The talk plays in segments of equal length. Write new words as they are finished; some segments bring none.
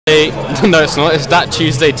No, it's not. It's that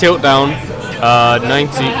Tuesday tilt down.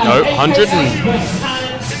 90, no, 100 and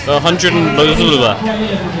 100 and blah, blah, blah.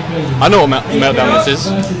 I know what meltdown this is.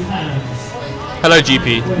 Hello,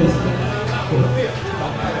 GP.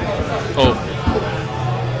 Oh.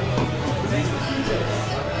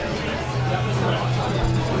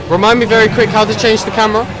 Remind me very quick how to change the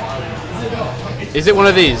camera. Is it one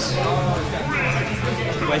of these?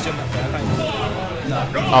 Where's your no.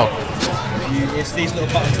 Oh. It's these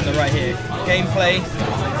little buttons on the right here. Gameplay.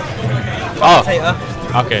 Oh. Commentator.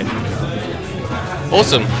 Okay.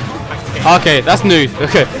 Awesome. Okay, that's new.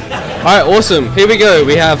 Okay. Alright, awesome. Here we go.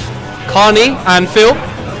 We have Kani and Phil.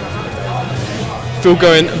 Phil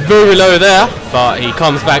going very low there, but he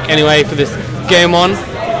comes back anyway for this game on.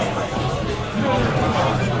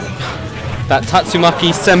 That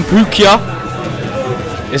Tatsumaki Senpukia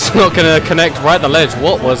is not going to connect right at the ledge.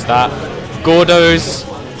 What was that? Gordos,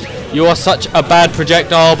 you are such a bad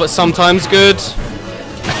projectile, but sometimes good.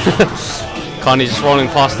 Kani just rolling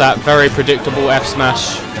past that. Very predictable F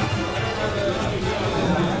smash.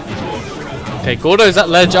 Okay, Gordos at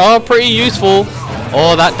ledge are pretty useful.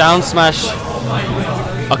 Oh, that down smash.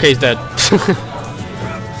 Okay, he's dead.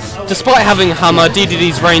 Despite having hammer,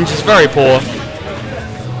 DDD's range is very poor.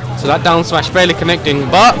 So that down smash barely connecting,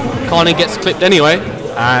 but Kani gets clipped anyway.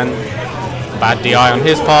 And bad DI on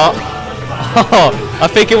his part. Oh, I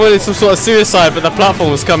think it wanted some sort of suicide, but the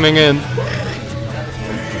platform was coming in.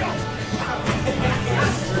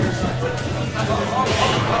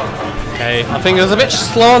 Okay, I think it was a bit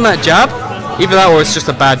slow on that jab. Either that or it's just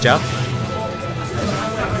a bad jab.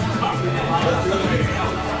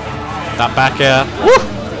 That back air. Woo!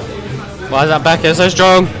 Why is that back air so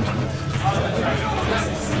strong?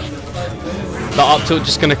 The up tilt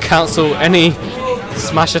just going to cancel any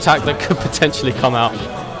smash attack that could potentially come out.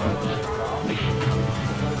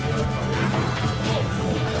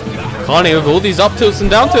 Kani with all these up tilts and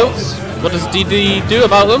down tilts. What does DD do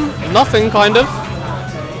about them? Nothing, kind of.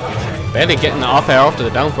 Barely getting the up air after the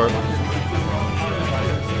down throw.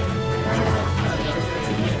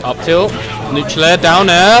 Up tilt, neutral air, down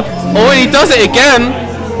air. Oh, and he does it again!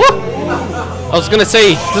 Woo! I was gonna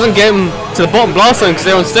say, he doesn't get him to the bottom blast zone because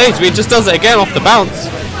they're on stage, but he just does it again off the bounce.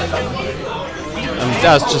 And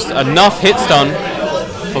that's just enough hits done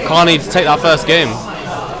for Kani to take that first game.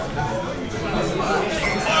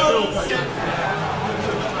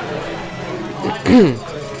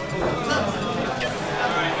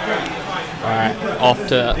 Alright, off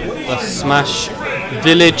to the Smash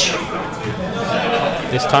Village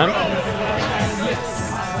this time.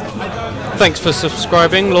 Thanks for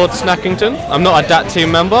subscribing, Lord Snackington. I'm not a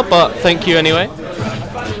DAT-team member, but thank you anyway.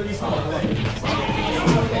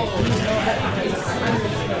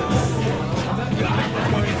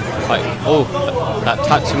 Oh, that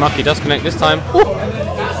Tatsumaki does connect this time. Ooh.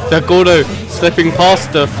 The Gordo slipping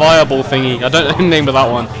past the fireball thingy. I don't know the name of that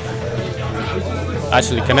one.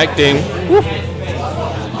 Actually connecting. Woo.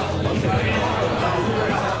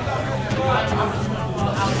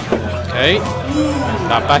 Okay,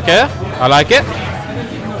 that back air, I like it.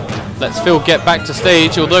 Let's Phil get back to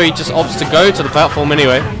stage, although he just opts to go to the platform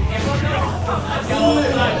anyway.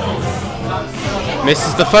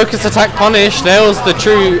 Misses the focus attack punish. There was the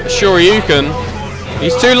true Shoryuken.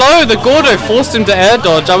 He's too low. The Gordo forced him to air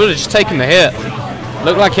dodge. I would have just taken the hit.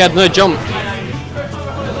 Looked like he had no jump.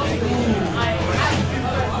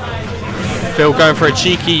 Phil going for a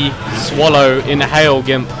cheeky swallow inhale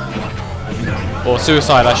gimp. Or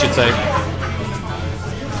suicide, I should say.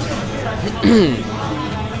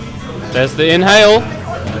 There's the inhale.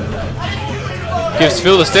 Gives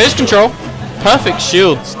Phil the stage control. Perfect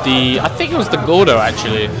shields. I think it was the Gordo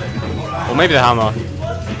actually. Or maybe the hammer.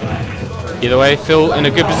 Either way, Phil in a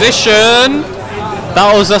good position.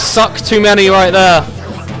 That was a suck too many right there.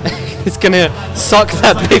 He's gonna suck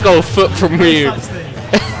that big old foot from Ryu.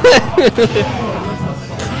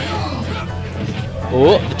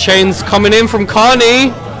 Oh, the chain's coming in from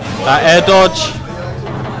Kani. That air dodge.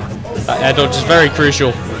 That air dodge is very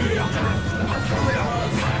crucial.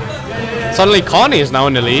 Suddenly Kani is now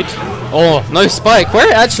in the lead. Oh, no spike.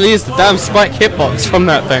 Where actually is the damn spike hitbox from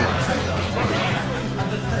that thing?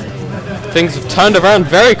 Things have turned around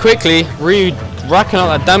very quickly. Ryu racking out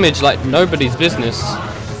that damage like nobody's business.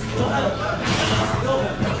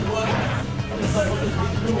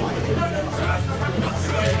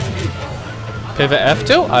 Pivot F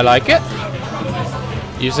tilt, I like it.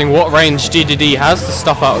 Using what range DDD has to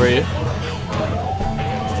stuff out Ryu.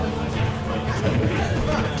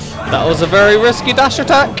 That was a very risky dash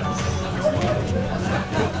attack.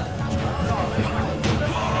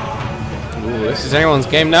 Ooh, this is anyone's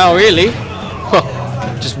game now, really.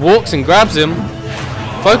 Just walks and grabs him.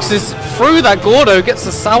 Focuses through that Gordo, gets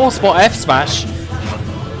the sour spot F smash.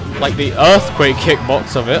 Like the earthquake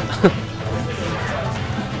kickbox of it.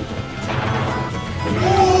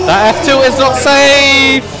 That F tilt is not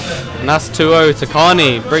safe! And that's 2-0 to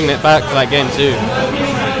Kani, bringing it back for that game too.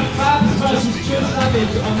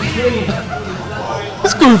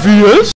 Let's go VS!